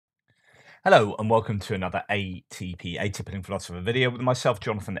Hello and welcome to another ATP, Atypical Philosopher video with myself,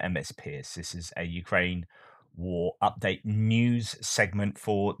 Jonathan MS Pierce. This is a Ukraine war update news segment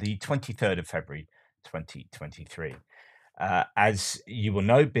for the 23rd of February, 2023. As you will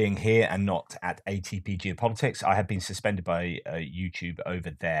know, being here and not at ATP Geopolitics, I have been suspended by YouTube over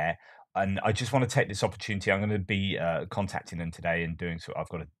there. And I just want to take this opportunity. I'm going to be contacting them today and doing so. I've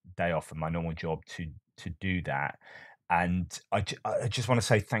got a day off from my normal job to do that. And I just want to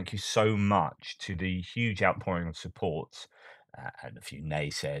say thank you so much to the huge outpouring of support and a few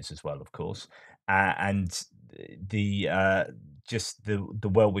naysayers as well, of course, and the just the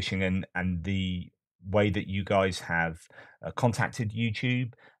well wishing and the way that you guys have contacted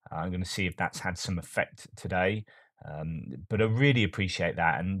YouTube. I'm going to see if that's had some effect today. But I really appreciate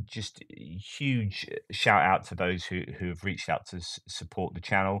that, and just huge shout out to those who have reached out to support the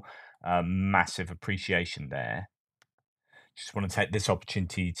channel. Massive appreciation there. Just want to take this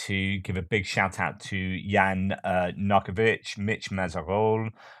opportunity to give a big shout out to Jan Narkovic, Mitch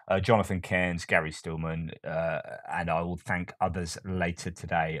Mazarol, Jonathan Cairns, Gary Stillman, and I will thank others later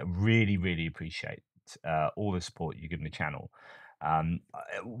today. I really, really appreciate all the support you give the channel.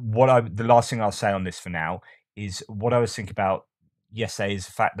 The last thing I'll say on this for now is what I was thinking about yesterday is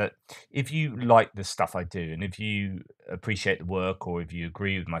the fact that if you like the stuff I do and if you appreciate the work or if you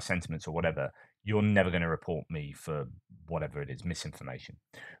agree with my sentiments or whatever, you're never going to report me for whatever it is, misinformation,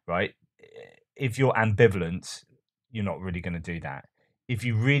 right? If you're ambivalent, you're not really going to do that. If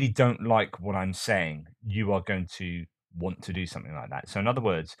you really don't like what I'm saying, you are going to want to do something like that. So, in other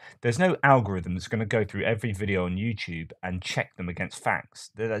words, there's no algorithm that's going to go through every video on YouTube and check them against facts.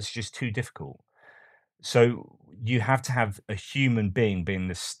 That's just too difficult. So you have to have a human being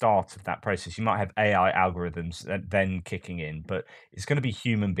the start of that process. You might have AI algorithms that then kicking in, but it's going to be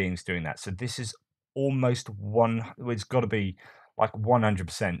human beings doing that. So this is almost it's got to be like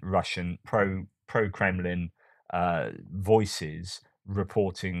 100% Russian pro Kremlin voices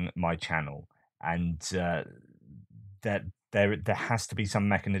reporting my channel, and that there has to be some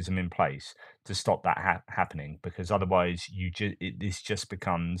mechanism in place to stop that happening, because otherwise this just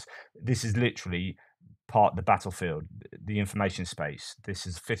becomes, this is literally part the battlefield, the information space. This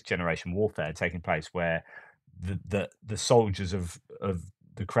is fifth generation warfare taking place, where the soldiers of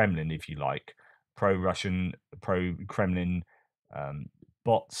the Kremlin, if you like, pro Russian, pro Kremlin um,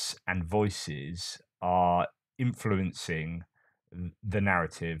 bots and voices are influencing the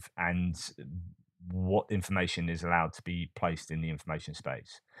narrative and what information is allowed to be placed in the information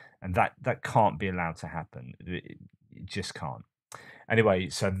space, and that can't be allowed to happen. It just can't. Anyway,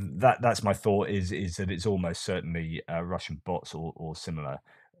 so that's my thought is that it's almost certainly Russian bots or similar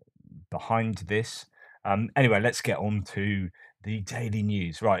behind this. Anyway, let's get on to the daily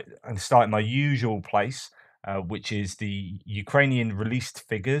news. Right, I'm starting my usual place, which is the Ukrainian released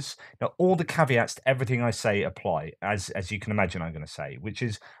figures. Now, all the caveats to everything I say apply, as you can imagine, I'm going to say, which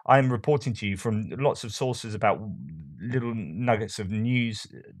is I am reporting to you from lots of sources about little nuggets of news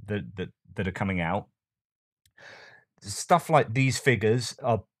that are coming out. Stuff like these figures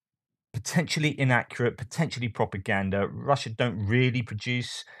are potentially inaccurate, potentially propaganda. Russia don't really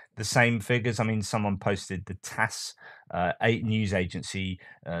produce the same figures. I mean, someone posted the TASS, news agency,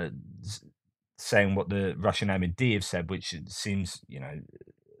 saying what the Russian MND have said, which seems,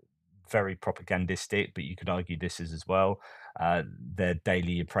 very propagandistic, but you could argue this is as well. Their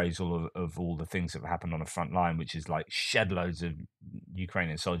daily appraisal of all the things that have happened on the front line, which is like shed loads of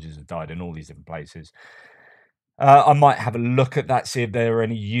Ukrainian soldiers have died in all these different places. I might have a look at that, see if there are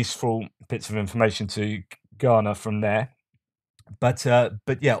any useful bits of information to garner from there. But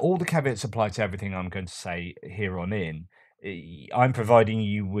yeah, all the caveats apply to everything I'm going to say here on in. I'm providing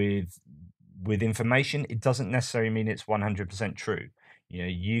you with information. It doesn't necessarily mean it's 100% true.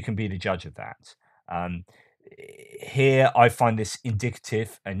 You can be the judge of that. Um, Here, I find this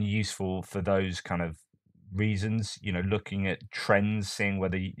indicative and useful for those kind of reasons. Looking at trends, seeing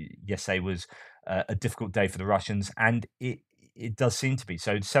whether yesterday was a difficult day for the Russians, and it does seem to be.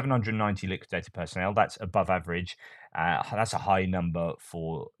 So 790 liquidated personnel, that's above average. That's a high number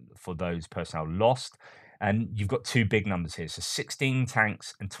for those personnel lost. And you've got two big numbers here. So 16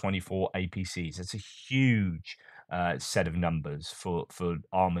 tanks and 24 APCs. That's a huge set of numbers for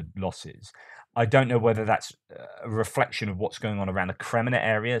armored losses. I don't know whether that's a reflection of what's going on around the Kremlin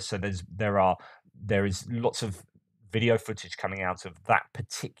area. So there is lots of video footage coming out of that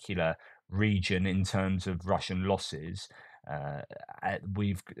particular region in terms of Russian losses.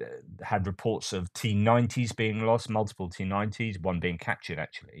 We've had reports of T90s being lost, multiple T90s, one being captured,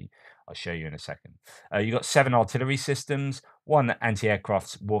 actually. I'll show you in a second. You've got 7 artillery systems, one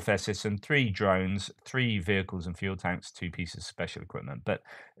anti-aircraft warfare system, three drones, three vehicles and fuel tanks, two pieces of special equipment. But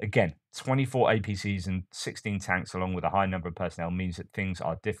again, 24 APCs and 16 tanks, along with a high number of personnel, means that things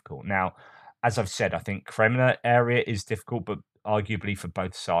are difficult. Now, as I've said, I think Kremlin area is difficult, but arguably for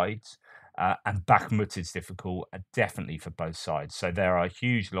both sides. And Bakhmut is difficult, definitely for both sides. So there are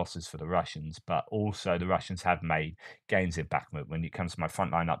huge losses for the Russians, but also the Russians have made gains in Bakhmut. When it comes to my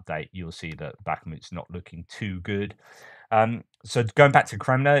frontline update, you'll see that Bakhmut's not looking too good. So going back to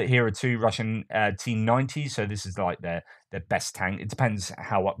Kremlin, here are two Russian T-90s. So this is like their best tank. It depends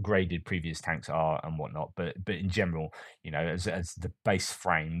how upgraded previous tanks are and whatnot, but in general, as the base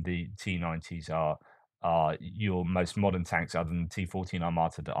frame, the T-90s are your most modern tanks, other than the T-14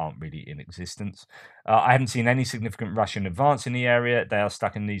 Armata that aren't really in existence. I haven't seen any significant Russian advance in the area. They are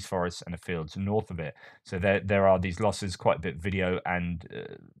stuck in these forests and the fields north of it. So there are these losses, quite a bit of video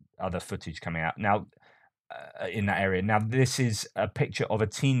and other footage coming out now in that area. Now, this is a picture of a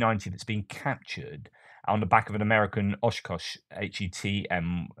T-90 that's been captured on the back of an American Oshkosh HET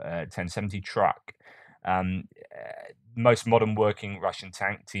 1070 truck. Most modern working Russian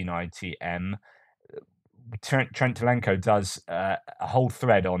tank, T-90M. Trent Telenko does a whole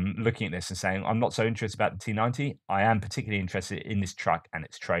thread on looking at this and saying, I'm not so interested about the T-90. I am particularly interested in this truck and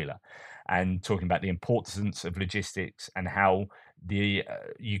its trailer, and talking about the importance of logistics and how the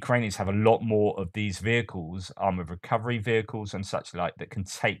Ukrainians have a lot more of these vehicles, armored recovery vehicles and such like, that can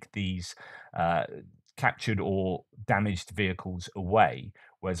take these uh, captured or damaged vehicles away.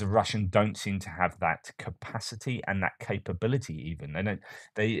 Whereas the Russian don't seem to have that capacity and that capability. Even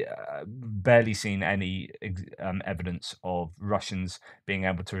they barely seen any evidence of Russians being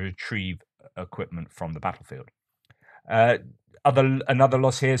able to retrieve equipment from the battlefield. Uh, Another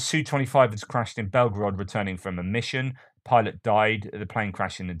loss here. Su-25 has crashed in Belgorod, returning from a mission. Pilot died. The plane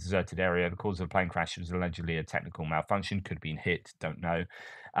crashed in a deserted area. The cause of the plane crash was allegedly a technical malfunction. Could have been hit. Don't know.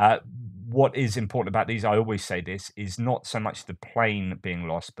 Uh, what is important about these, I always say this, is not so much the plane being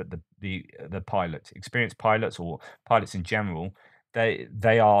lost, but the pilot. Experienced pilots or pilots in general,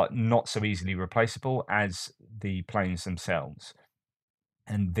 they are not so easily replaceable as the planes themselves,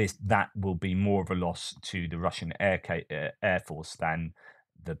 and that will be more of a loss to the Russian Air Force than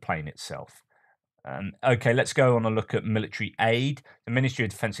the plane itself. Okay, let's go on a look at military aid. The Ministry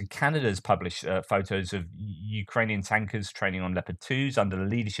of Defence in Canada has published photos of Ukrainian tankers training on Leopard 2s under the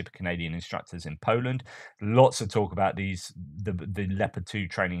leadership of Canadian instructors in Poland. Lots of talk about the Leopard 2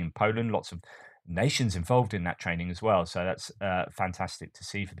 training in Poland. Lots of nations involved in that training as well. So that's fantastic to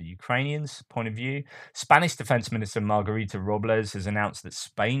see for the Ukrainians' point of view. Spanish Defence Minister Margarita Robles has announced that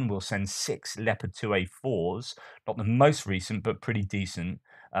Spain will send 6 Leopard 2A4s, not the most recent, but pretty decent.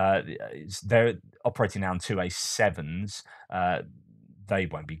 They're operating now on 2A7s. They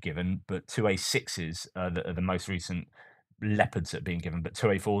won't be given, but 2A6s are the most recent Leopards that are being given, but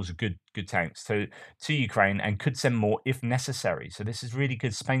 2A4s are good tanks to Ukraine, and could send more if necessary. So this is really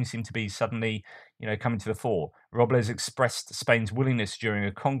good. Spain seem to be suddenly, coming to the fore. Robles expressed Spain's willingness during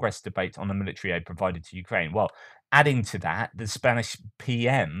a Congress debate on the military aid provided to Ukraine. Well, adding to that, the Spanish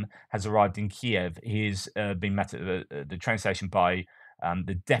PM has arrived in Kiev. He's been met at the train station by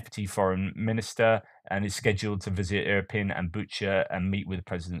the deputy foreign minister, and is scheduled to visit Irpin and Bucha and meet with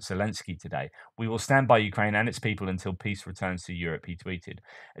President Zelensky today. We will stand by Ukraine and its people until peace returns to Europe, he tweeted.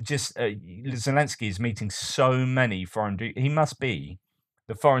 Zelensky is meeting so many he must be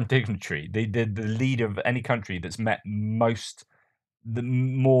the foreign dignitary, the leader of any country that's met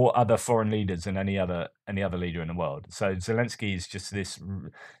more other foreign leaders than any other leader in the world. So Zelensky is just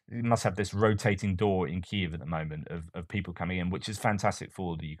he must have this rotating door in Kiev at the moment of people coming in, which is fantastic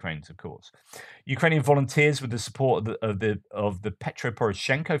for the Ukrainians, of course. Ukrainian volunteers, with the support of the Petro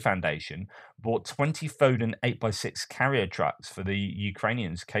Poroshenko Foundation, bought 20 Foden 8x6 carrier trucks for the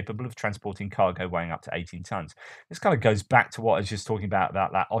Ukrainians, capable of transporting cargo weighing up to 18 tons. This kind of goes back to what I was just talking about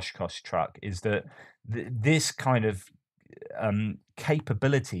that Oshkosh truck. Is that this kind of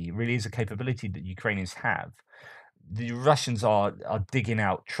capability really is a capability that Ukrainians have. The Russians are digging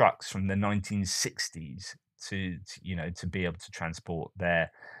out trucks from the 1960s to be able to transport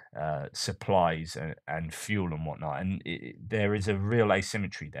their supplies and fuel and whatnot, and there is a real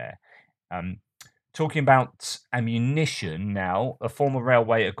asymmetry there. Um, Talking about ammunition now, a former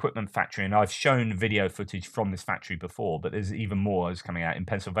railway equipment factory, and I've shown video footage from this factory before, but there's even more is coming out in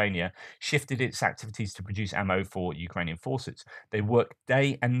Pennsylvania, shifted its activities to produce ammo for Ukrainian forces. They work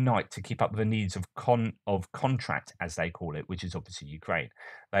day and night to keep up with the needs of contract, as they call it, which is obviously Ukraine.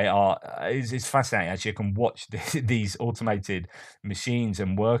 They are it's fascinating. Actually, you can watch these automated machines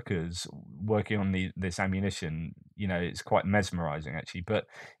and workers working on this ammunition. It's quite mesmerizing, actually. But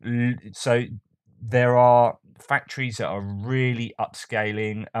so there are factories that are really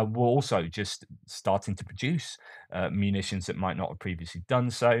upscaling, and we're also just starting to produce munitions that might not have previously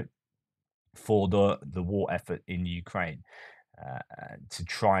done so for the war effort in Ukraine, to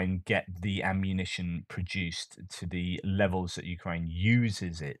try and get the ammunition produced to the levels that Ukraine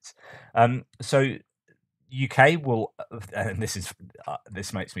uses it. So UK will, and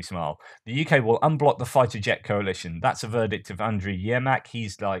this makes me smile. The UK will unblock the fighter jet coalition. That's a verdict of Andriy Yermak.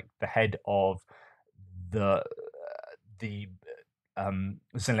 He's like the head of the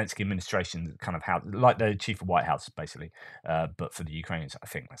Zelensky administration, kind of how like the chief of White House, basically, but for the Ukrainians. I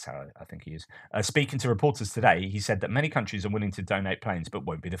think that's how I think he is. Speaking to reporters today, he said that many countries are willing to donate planes, but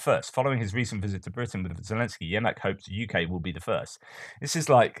won't be the first. Following his recent visit to Britain with Zelensky, Yemek hopes the UK will be the first. This is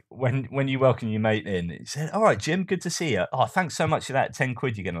like when you welcome your mate in. He said, "All right, Jim, good to see you. Oh, thanks so much for that 10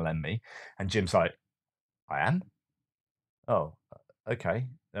 quid you're going to lend me." And Jim's like, "I am. Oh, okay.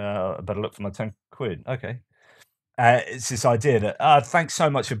 I better look for my 10 quid. Okay." It's this idea that thanks so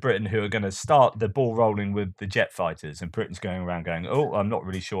much for Britain, who are going to start the ball rolling with the jet fighters, and Britain's going around going, "Oh, I'm not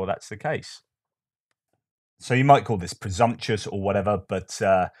really sure that's the case." So you might call this presumptuous or whatever, but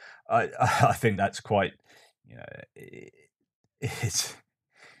I think that's quite, you know, it's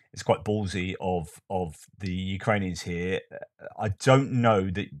it's quite ballsy of the Ukrainians here. I don't know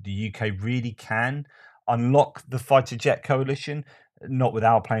that the UK really can unlock the fighter jet coalition, not with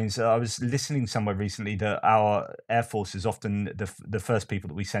our planes. I was listening somewhere recently that our air force is often the first people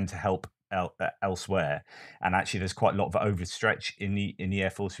that we send to help elsewhere, and actually there's quite a lot of overstretch in the air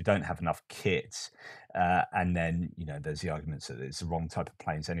force who don't have enough kit. And then there's the arguments that it's the wrong type of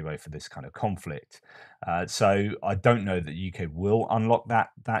planes anyway for this kind of conflict. So I don't know that the UK will unlock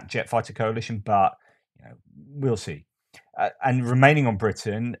that jet fighter coalition, but we'll see. And remaining on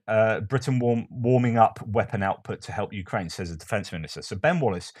Britain, Britain warming up weapon output to help Ukraine, says the defence minister. So Ben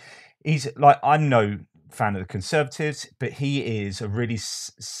Wallace, he's like, I'm no fan of the Conservatives, but he is a really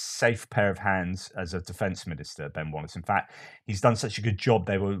safe pair of hands as a defence minister, Ben Wallace. In fact, he's done such a good job.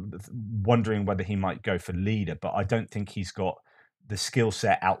 They were wondering whether he might go for leader, but I don't think he's got the skill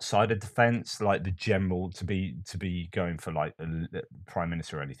set outside of defence, like the general, to be going for like a prime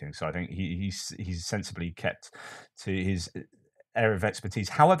minister or anything. So I think he's sensibly kept to his area of expertise.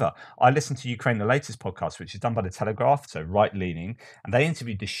 However, I listened to Ukraine the latest podcast, which is done by the Telegraph, so right leaning, and they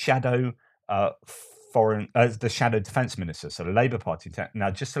interviewed the shadow uh, the shadow defence minister, so the Labour Party. Now,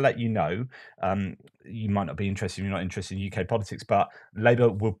 just to let you know, you might not be interested. You're not interested in UK politics, but Labour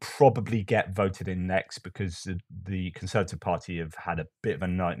will probably get voted in next because the Conservative Party have had a bit of a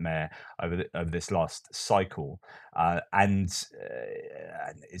nightmare over this last cycle, and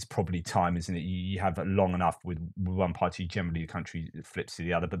it's probably time, isn't it? You have long enough with one party. Generally, the country flips to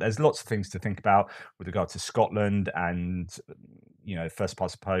the other. But there's lots of things to think about with regard to Scotland and first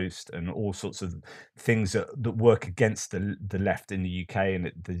past the post and all sorts of things that work against the left in the UK,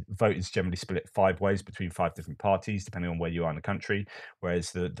 and the vote is generally split 5 ways between 5 different parties, depending on where you are in the country,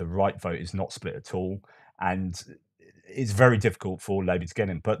 whereas the right vote is not split at all. And it's very difficult for Labour to get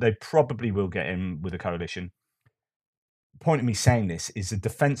in, but they probably will get in with a coalition. Point of me saying this is the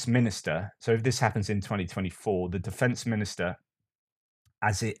defence minister. So if this happens in 2024, the defence minister,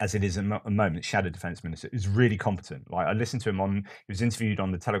 as it is at the moment, shadow defence minister, is really competent. Like, I listened to him he was interviewed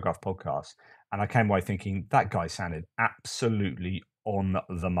on the Telegraph podcast, and I came away thinking that guy sounded absolutely on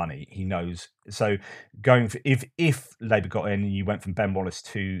the money. He knows. So going for, if Labour got in and you went from Ben Wallace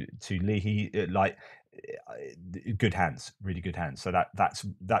to Leahy, good hands, really good hands. So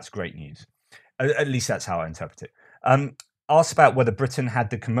that's great news. At least that's how I interpret it. Asked about whether Britain had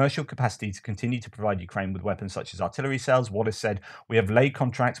the commercial capacity to continue to provide Ukraine with weapons such as artillery cells, Wallace said, "We have laid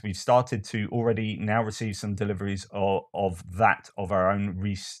contracts. We've started to already now receive some deliveries of our own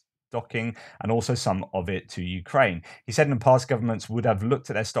restocking, and also some of it to Ukraine." He said in the past, governments would have looked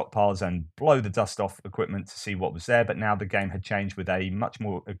at their stockpiles and blow the dust off equipment to see what was there, but now the game had changed with a much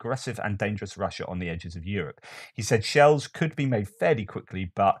more aggressive and dangerous Russia on the edges of Europe. He said shells could be made fairly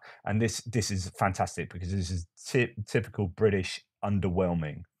quickly, but, and this is fantastic because this is typical British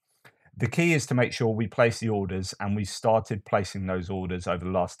underwhelming. The key is to make sure we place the orders, and we started placing those orders over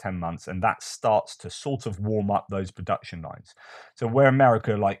the last 10 months, and that starts to sort of warm up those production lines. So where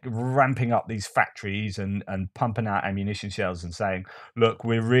America like ramping up these factories and pumping out ammunition shells and saying, look,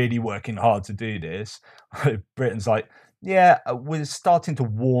 we're really working hard to do this, Britain's like, yeah, we're starting to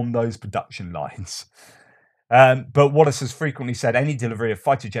warm those production lines. But Wallace has frequently said any delivery of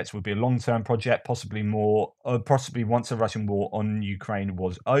fighter jets would be a long-term project, possibly more, possibly once the Russian war on Ukraine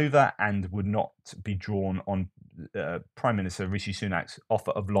was over, and would not be drawn on Prime Minister Rishi Sunak's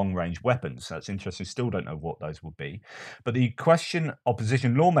offer of long-range weapons. That's interesting. Still don't know what those would be. But the question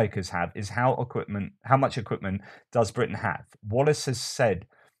opposition lawmakers have is how much equipment does Britain have? Wallace has said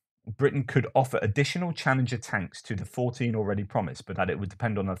Britain could offer additional Challenger tanks to the 14 already promised, but that it would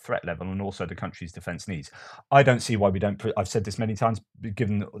depend on the threat level and also the country's defence needs. I don't see why we don't. I've said this many times,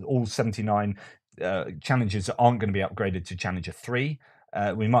 given all 79 Challengers aren't going to be upgraded to Challenger 3.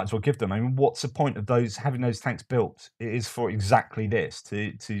 We might as well give them. I mean, what's the point of having those tanks built? It is for exactly this,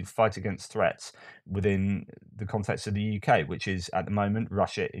 to fight against threats within the context of the UK, which is at the moment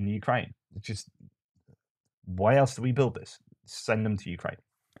Russia in Ukraine. It's just, why else do we build this? Send them to Ukraine.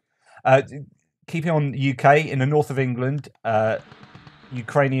 Uh, Keeping on UK, in the north of England,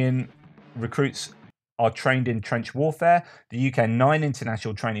 Ukrainian recruits are trained in trench warfare. The UK and 9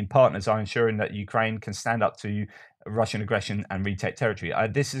 international training partners are ensuring that Ukraine can stand up to Russian aggression and retake territory.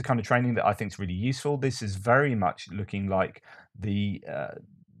 This is the kind of training that I think is really useful. This is very much looking like the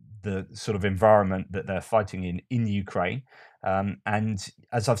sort of environment that they're fighting in Ukraine. And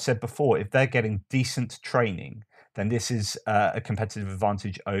as I've said before, if they're getting decent training, then this is a competitive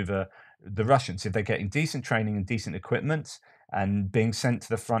advantage over the Russians. If they're getting decent training and decent equipment and being sent to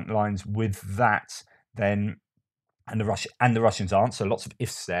the front lines with that, then and the Russians aren't, so lots of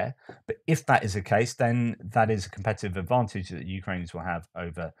ifs there. But if that is the case, then that is a competitive advantage that the Ukrainians will have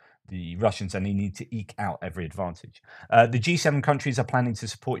over the Russians, and they need to eke out every advantage. The G7 countries are planning to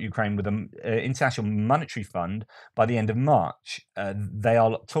support Ukraine with an international monetary fund by the end of March. They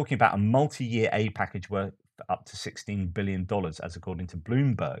are talking about a multi-year aid package worth up to $16 billion, as according to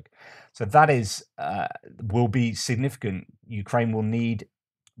Bloomberg. So that is will be significant. Ukraine will need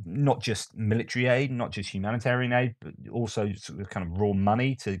not just military aid, not just humanitarian aid, but also sort of kind of raw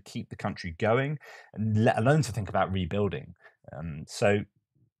money to keep the country going, and let alone to think about rebuilding.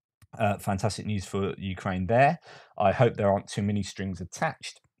 Fantastic news for Ukraine there. I hope there aren't too many strings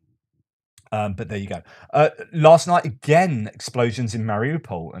attached. But there you go. Last night, again, explosions in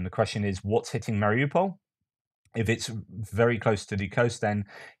Mariupol. And the question is, what's hitting Mariupol? If it's very close to the coast, then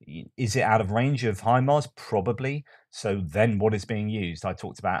is it out of range of HIMARS? Probably. So then what is being used? I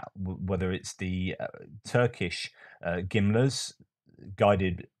talked about whether it's the Turkish Gimlers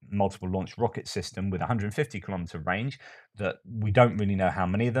guided multiple launch rocket system with 150-kilometer range, that we don't really know how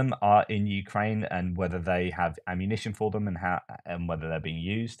many of them are in Ukraine and whether they have ammunition for them and whether they're being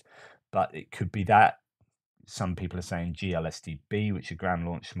used. But it could be that. Some people are saying GLSDB, which are ground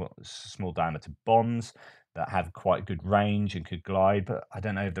launched small diameter bombs that have quite good range and could glide, but I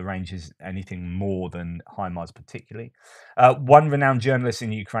don't know if the range is anything more than HIMARS particularly. One renowned journalist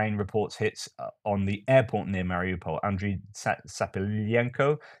in Ukraine reports hits on the airport near Mariupol. Andriy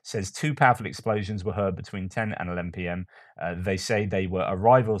Sapilyenko says 2 powerful explosions were heard between 10 and 11 p.m. They say they were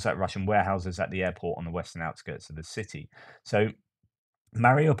arrivals at Russian warehouses at the airport on the western outskirts of the city. So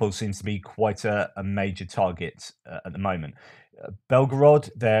Mariupol seems to be quite a major target at the moment. Belgorod,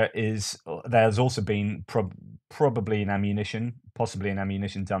 there's also been probably possibly an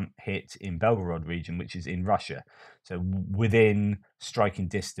ammunition dump hit in Belgorod region, which is in Russia, so within striking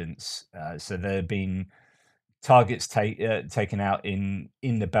distance. So there have been targets taken out in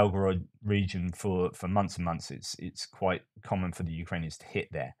the Belgorod region for months and months. It's quite common for the Ukrainians to hit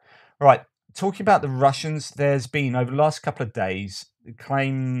there. Right. Talking about the Russians, there's been over the last couple of days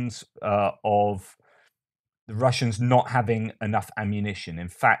claims of the Russians not having enough ammunition. In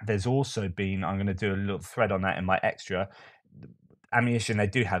fact, there's also been, I'm going to do a little thread on that in my extra. The ammunition they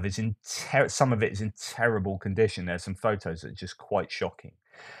do have is some of it is in terrible condition. There's some photos that are just quite shocking.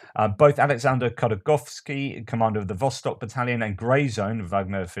 Both Alexander Khodorkovsky, commander of the Vostok Battalion, and Grey Zone,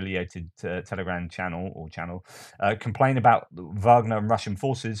 Wagner-affiliated Telegram channel, complain about Wagner and Russian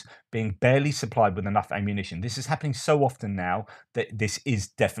forces being barely supplied with enough ammunition. This is happening so often now that this is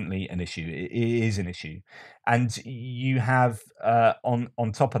definitely an issue. It is an issue. And you have,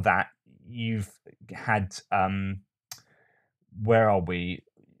 on top of that, you've had, where are we?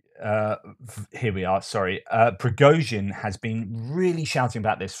 Here we are. Sorry, Prigozhin has been really shouting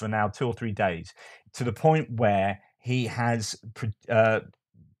about this for now 2 or 3 days, to the point where he has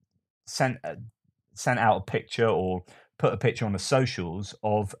sent out a picture or put a picture on the socials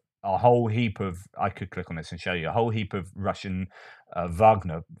of a whole heap of. I could click on this and show you a whole heap of Russian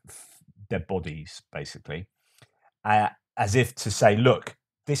Wagner dead bodies, basically, as if to say, look,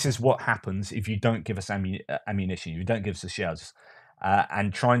 this is what happens if you don't give us ammunition, you don't give us the shells.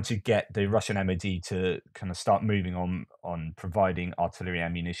 and trying to get the Russian MOD to kind of start moving on providing artillery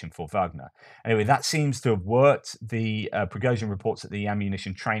ammunition for Wagner. Anyway, that seems to have worked. The Prigozhin reports that the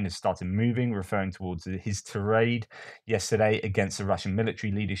ammunition train has started moving, referring towards his tirade yesterday against the Russian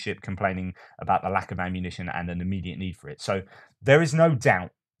military leadership, complaining about the lack of ammunition and an immediate need for it. So there is no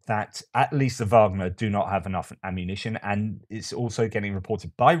doubt that at least the Wagner do not have enough ammunition, and it's also getting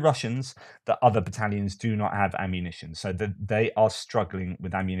reported by Russians that other battalions do not have ammunition. So that they are struggling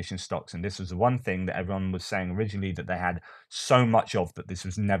with ammunition stocks. And this was the one thing that everyone was saying originally that they had so much of that this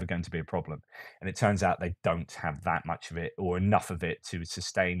was never going to be a problem. And it turns out they don't have that much of it or enough of it to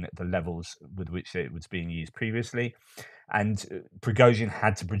sustain the levels with which it was being used previously. And Prigozhin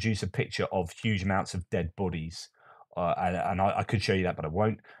had to produce a picture of huge amounts of dead bodies. I could show you that, but I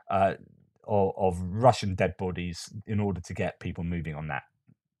won't. Of Russian dead bodies in order to get people moving on that.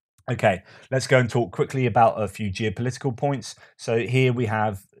 Okay, let's go and talk quickly about a few geopolitical points. So here we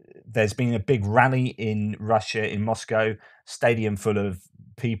have there's been a big rally in Russia, in Moscow, stadium full of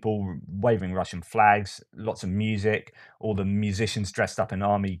people waving Russian flags, lots of music, all the musicians dressed up in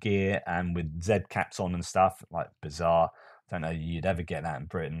army gear and with Z caps on and stuff, like bizarre. Don't know you'd ever get that in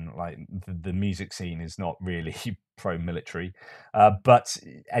Britain. Like the music scene is not really pro-military, but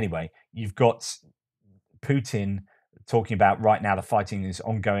anyway, you've got Putin talking about right now the fighting is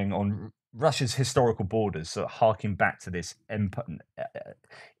ongoing on Russia's historical borders, so harking back to this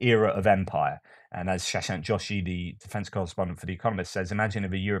era of empire. And as Shashank Joshi, the defense correspondent for The Economist, says, imagine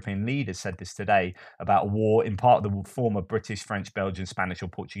if a European leader said this today about a war in part of the former British, French, Belgian, Spanish, or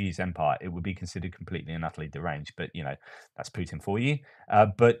Portuguese empire. It would be considered completely and utterly deranged. But, that's Putin for you.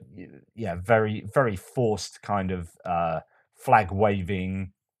 But, yeah, very, very forced kind of flag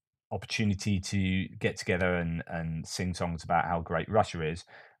waving opportunity to get together and sing songs about how great Russia is.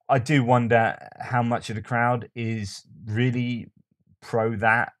 I do wonder how much of the crowd is really pro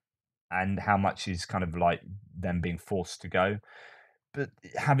that and how much is kind of like them being forced to go. But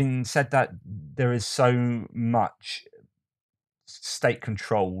having said that, there is so much state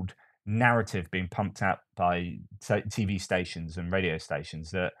controlled narrative being pumped out by TV stations and radio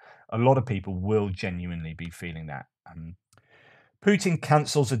stations that a lot of people will genuinely be feeling that. Putin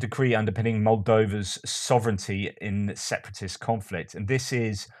cancels a decree underpinning Moldova's sovereignty in separatist conflict. And this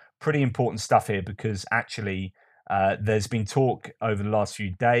is pretty important stuff here because actually there's been talk over the last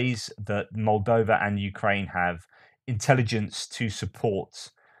few days that Moldova and Ukraine have intelligence to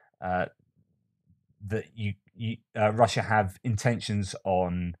support uh, that Russia have intentions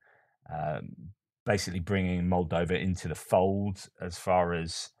on basically bringing Moldova into the fold as far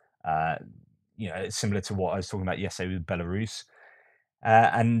as, it's similar to what I was talking about yesterday with Belarus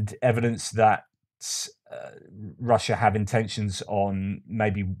and evidence that uh, Russia have intentions on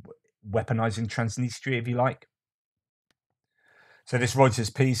maybe weaponizing Transnistria, if you like. So this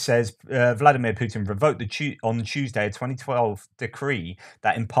Reuters piece says Vladimir Putin revoked on Tuesday a 2012 decree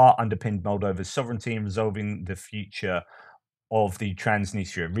that in part underpinned Moldova's sovereignty in resolving the future of the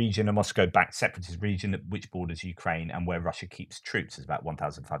Transnistria region, a Moscow-backed separatist region which borders Ukraine and where Russia keeps troops. There's about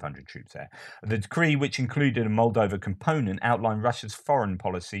 1,500 troops there. The decree, which included a Moldova component, outlined Russia's foreign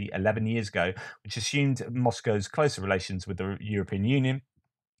policy 11 years ago, which assumed Moscow's closer relations with the European Union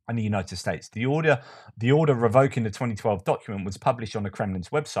and the United States. The order revoking the 2012 document was published on the Kremlin's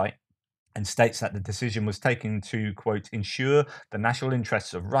website and states that the decision was taken to, quote, ensure the national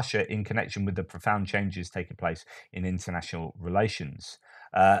interests of Russia in connection with the profound changes taking place in international relations.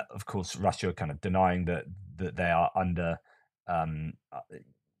 Of course, Russia are kind of denying that they are under,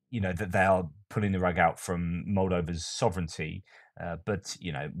 that they are pulling the rug out from Moldova's sovereignty. But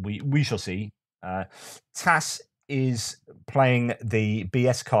we shall see. TASS is playing the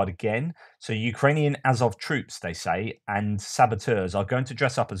BS card again. So Ukrainian Azov troops, they say, and saboteurs are going to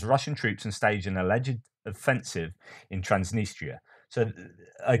dress up as Russian troops and stage an alleged offensive in Transnistria. So,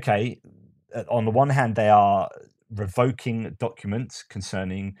 okay, on the one hand, they are revoking documents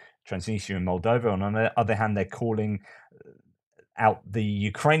concerning Transnistria and Moldova, and on the other hand, they're calling out the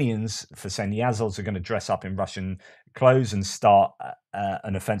Ukrainians for saying the Azovs are going to dress up in Russian clothes and start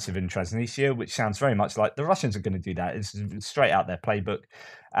an offensive in Transnistria, which sounds very much like the Russians are going to do that. It's straight out their playbook.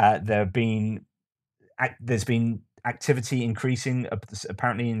 There's been activity increasing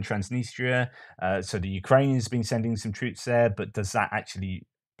apparently in Transnistria. So the Ukraine has been sending some troops there, but does that actually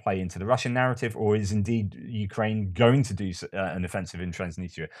play into the Russian narrative, or is indeed Ukraine going to do an offensive in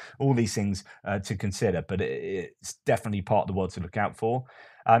Transnistria? All these things to consider, but it's definitely part of the world to look out for.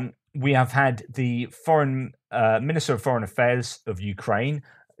 We have had the foreign Minister of Foreign Affairs of Ukraine,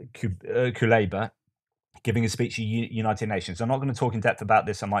 Kuleba, giving a speech at United Nations. I'm not going to talk in depth about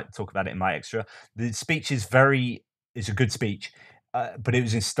this. I might talk about it in my extra. The speech is a good speech. but it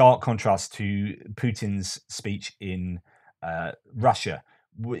was in stark contrast to Putin's speech in Russia.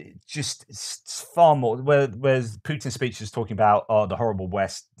 Just far more. Whereas Putin's speech was talking about the horrible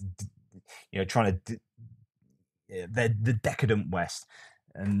West, trying to the decadent West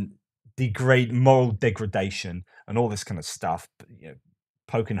and degrade moral degradation and all this kind of stuff.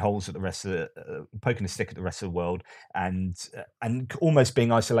 Poking holes at the rest of poking a stick at the rest of the world, and almost being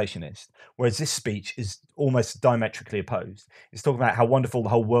isolationist. Whereas this speech is almost diametrically opposed. It's talking about how wonderful the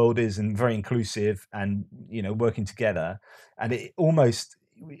whole world is and very inclusive, and working together. And it almost,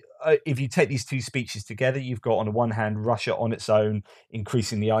 if you take these two speeches together, you've got on the one hand Russia on its own,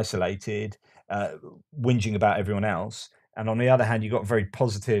 increasingly isolated, uh, whinging about everyone else, and on the other hand, you've got a very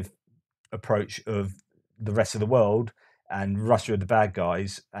positive approach of the rest of the world, and Russia are the bad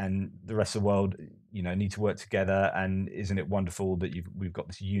guys, and the rest of the world, need to work together. And isn't it wonderful that we've got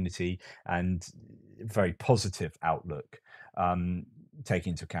this unity and very positive outlook, um,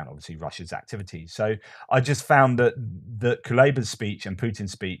 taking into account obviously Russia's activities. So I just found that Kuleba's speech and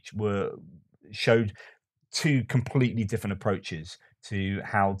Putin's speech showed two completely different approaches to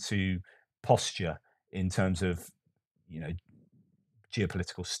how to posture in terms of you know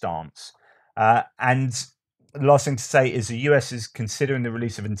geopolitical stance. And the last thing to say is the US is considering the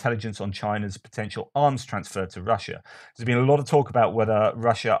release of intelligence on China's potential arms transfer to Russia. There's been a lot of talk about whether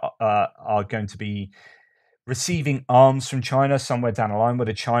Russia are going to be receiving arms from China somewhere down the line,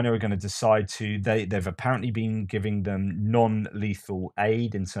 whether China are going to decide to. They've apparently been giving them non-lethal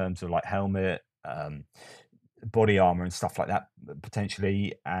aid in terms of like helmet, body armor and stuff like that,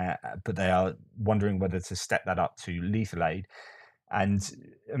 potentially, but they are wondering whether to step that up to lethal aid. And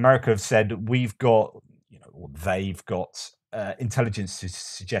America have said we've got, or they've got intelligence to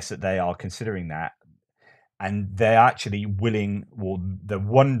suggest that they are considering that, and they're actually willing, or they're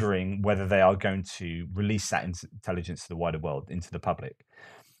wondering whether they are going to release that intelligence to the wider world, into the public.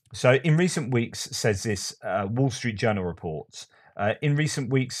 So, in recent weeks, says this Wall Street Journal reports, in recent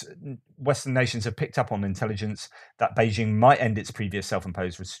weeks, Western nations have picked up on intelligence that Beijing might end its previous self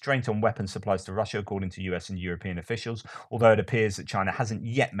imposed restraint on weapons supplies to Russia, according to US and European officials. Although it appears that China hasn't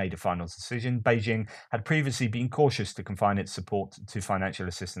yet made a final decision, Beijing had previously been cautious to confine its support to financial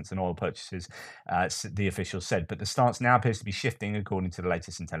assistance and oil purchases, the officials said. But the stance now appears to be shifting, according to the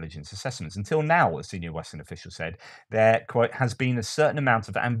latest intelligence assessments. Until now, a senior Western official said, there, quote, has been a certain amount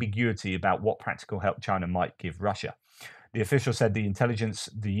of ambiguity about what practical help China might give Russia. The official said the intelligence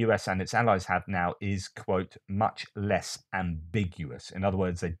the US and its allies have now is, quote, much less ambiguous. In other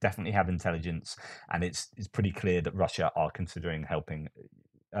words, they definitely have intelligence, and it's pretty clear that Russia are considering helping.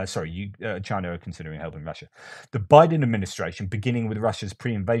 China are considering helping Russia. The Biden administration, beginning with Russia's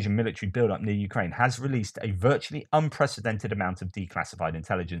pre-invasion military buildup near Ukraine, has released a virtually unprecedented amount of declassified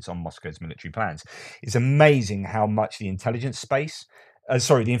intelligence on Moscow's military plans. It's amazing how much the intelligence space,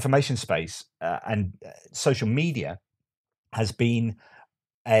 the information space, and social media has been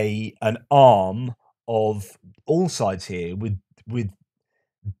an arm of all sides here, with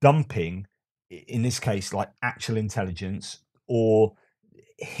dumping, in this case, like actual intelligence or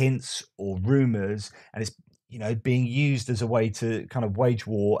hints or rumors, and it's being used as a way to kind of wage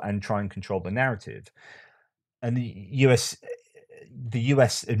war and try and control the narrative. And the US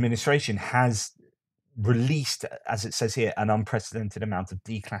administration has released, as it says here, an unprecedented amount of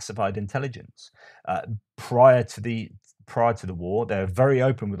declassified intelligence. Uh, prior to the war, they're very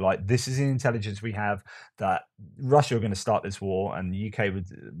open with, like, this is the intelligence we have, that Russia are going to start this war, and the UK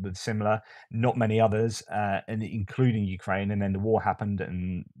with similar, not many others, and including Ukraine. And then the war happened,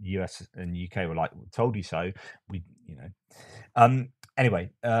 and the US and UK were like, "Told you so." We,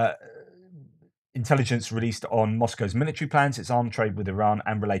 anyway. Intelligence released on Moscow's military plans, its arms trade with Iran,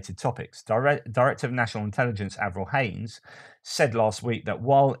 and related topics. Director of National Intelligence Avril Haines said last week that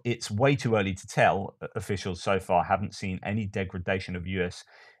while it's way too early to tell, officials so far haven't seen any degradation of US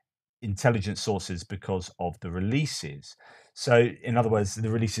intelligence sources because of the releases. So, in other words,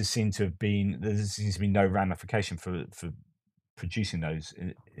 the releases seem to have been, there seems to be no ramification for producing those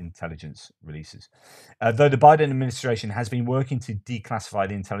intelligence releases. Though the Biden administration has been working to declassify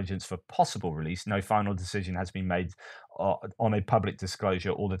the intelligence for possible release, no final decision has been made on a public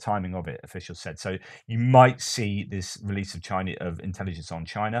disclosure or the timing of it, officials said. So you might see this release of intelligence on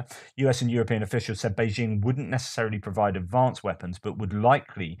China. US and European officials said Beijing wouldn't necessarily provide advanced weapons, but would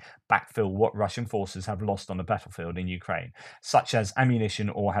likely backfill what Russian forces have lost on the battlefield in Ukraine, such as ammunition,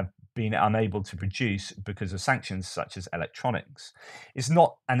 or have been unable to produce because of sanctions, such as electronics. It's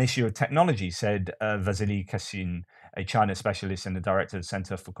not an issue of technology, said Vasily Kashin, a China specialist and the director of the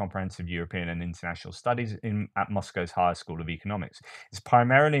Center for Comprehensive European and International Studies at Moscow's Higher School of Economics. It's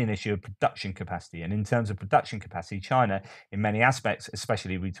primarily an issue of production capacity. And in terms of production capacity, China, in many aspects,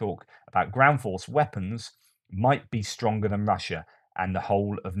 especially we talk about ground force weapons, might be stronger than Russia and the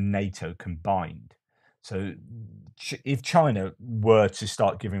whole of NATO combined. So, if China were to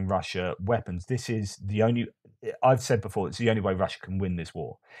start giving Russia weapons, this is the only, I've said before, it's the only way Russia can win this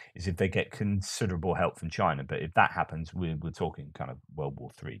war is if they get considerable help from China. But if that happens, we're talking kind of World War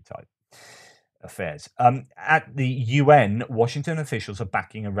III type affairs. At the UN, Washington officials are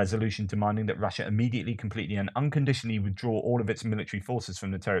backing a resolution demanding that Russia immediately, completely, and unconditionally withdraw all of its military forces from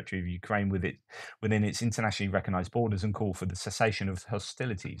the territory of Ukraine within its internationally recognized borders and call for the cessation of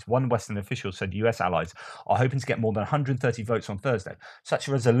hostilities. One Western official said US allies are hoping to get more than 130 votes on Thursday. Such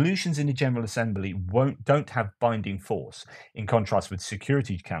resolutions in the General Assembly don't have binding force, in contrast with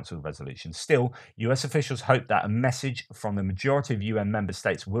Security Council resolutions. Still, US officials hope that a message from the majority of UN member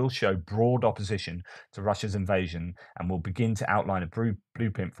states will show broad opposition to Russia's invasion and will begin to outline a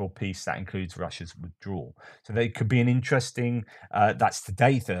blueprint for peace that includes Russia's withdrawal. So there could be an interesting, that's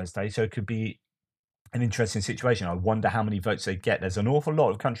today, Thursday, so it could be an interesting situation. I wonder how many votes they get. There's an awful lot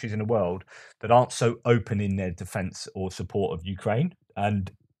of countries in the world that aren't so open in their defense or support of Ukraine. And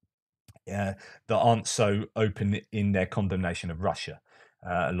that aren't so open in their condemnation of Russia.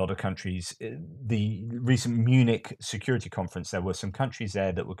 A lot of countries, the recent Munich Security Conference, there were some countries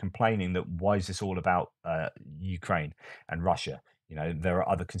there that were complaining that why is this all about Ukraine and Russia? You know, there are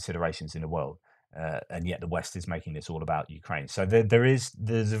other considerations in the world. And yet the West is making this all about Ukraine. So there's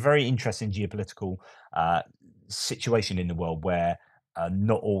a very interesting geopolitical situation in the world where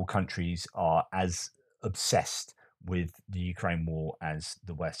not all countries are as obsessed with the Ukraine war as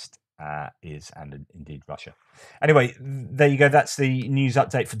the West is, and indeed Russia. Anyway, there you go. That's the news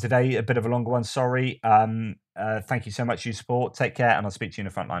update for today. A bit of a longer one, sorry. Thank you so much for your support. Take care, and I'll speak to you in a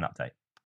frontline update.